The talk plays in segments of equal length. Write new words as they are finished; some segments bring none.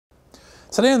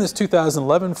Today on this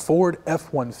 2011 Ford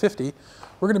F-150,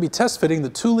 we're going to be test fitting the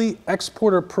Thule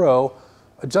Exporter Pro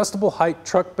adjustable height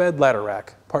truck bed ladder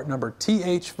rack, part number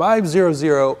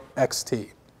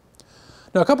TH500XT.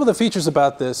 Now, a couple of the features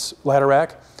about this ladder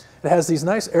rack: it has these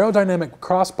nice aerodynamic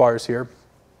crossbars here,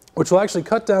 which will actually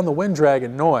cut down the wind drag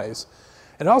and noise.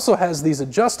 It also has these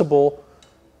adjustable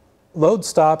load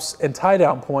stops and tie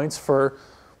down points for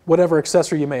whatever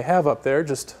accessory you may have up there.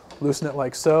 Just loosen it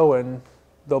like so and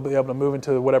they'll be able to move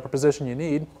into whatever position you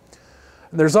need.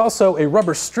 And there's also a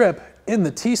rubber strip in the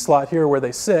T-slot here where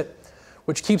they sit,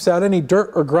 which keeps out any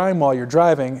dirt or grime while you're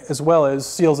driving, as well as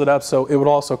seals it up so it would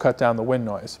also cut down the wind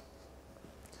noise.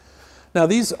 Now,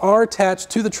 these are attached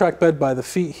to the truck bed by the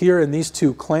feet here in these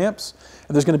two clamps,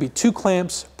 and there's going to be 2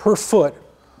 clamps per foot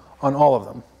on all of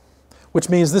them, which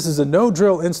means this is a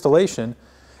no-drill installation,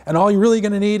 and all you're really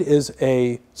going to need is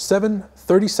a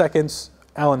 7/32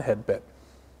 Allen head bit.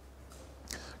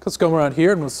 Let's go around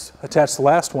here and let's attach the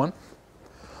last one.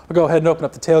 I'll go ahead and open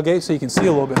up the tailgate so you can see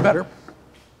a little bit better.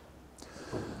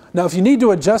 Now, if you need to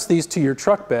adjust these to your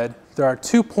truck bed, there are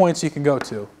 2 points you can go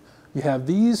to. You have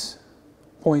these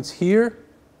points here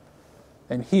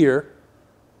and here,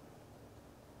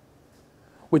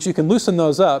 which you can loosen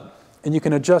those up and you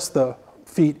can adjust the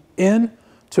feet in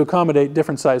to accommodate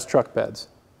different sized truck beds.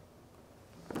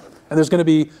 And there's going to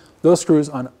be those screws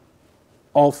on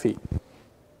all feet.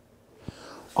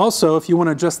 Also, if you want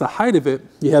to adjust the height of it,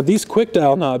 you have these quick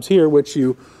dial knobs here, which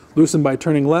you loosen by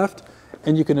turning left,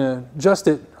 and you can adjust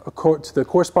it to the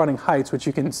corresponding heights, which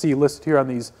you can see listed here on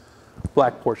these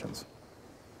black portions.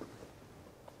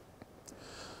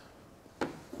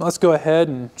 Let's go ahead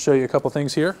and show you a couple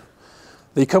things here.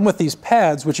 They come with these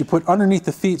pads, which you put underneath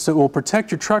the feet so it will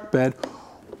protect your truck bed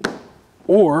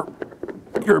or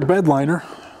your bed liner,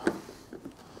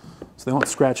 so they won't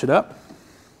scratch it up.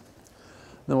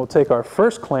 Then we'll take our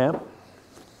first clamp,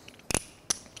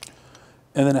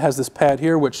 and then it has this pad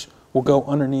here which will go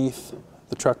underneath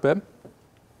the truck bed,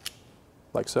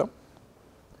 like so.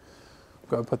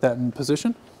 Go ahead and put that in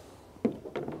position.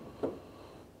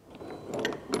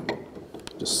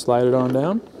 Just slide it on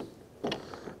down,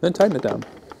 then tighten it down.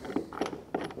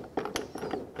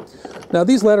 Now,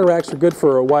 these ladder racks are good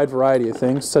for a wide variety of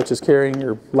things, such as carrying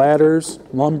your ladders,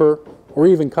 lumber, or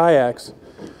even kayaks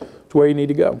to where you need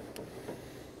to go.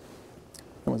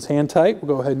 That one's hand tight.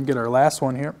 We'll go ahead and get our last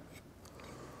one here.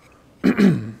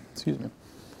 Excuse me.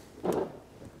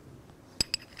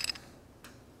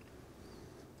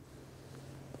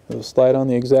 It'll slide on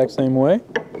the exact same way,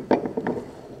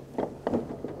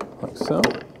 like so.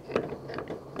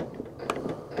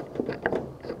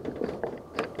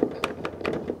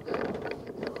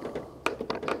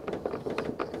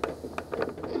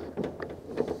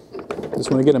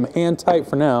 Just want to get them hand tight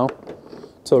for now,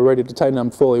 until we're ready to tighten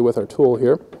them fully with our tool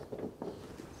here.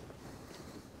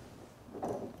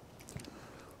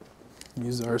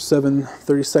 Use our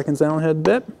 7/32 Allen head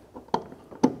bit.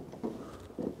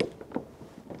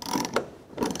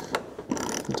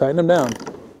 And tighten them down.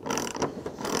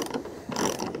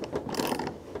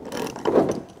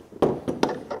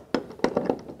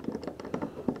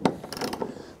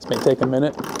 This may take a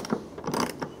minute.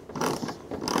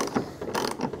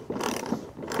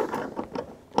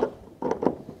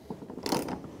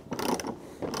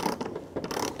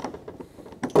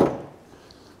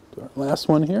 Last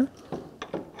one here.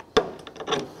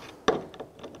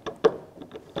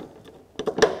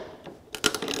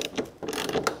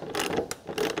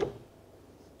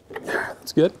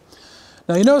 That's good.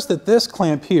 Now, you notice that this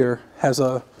clamp here has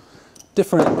a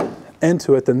different end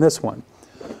to it than this one.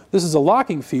 This is a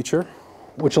locking feature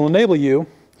which will enable you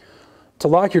to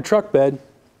lock your truck bed,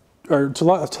 or to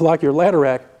lock your ladder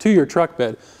rack to your truck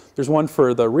bed. There's one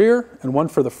for the rear and one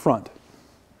for the front.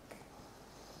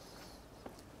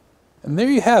 And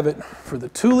there you have it for the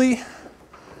Thule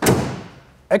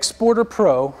Exporter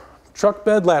Pro truck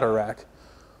bed ladder rack,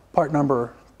 part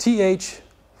number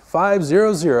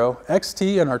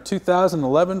TH500XT in our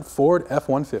 2011 Ford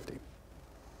F-150.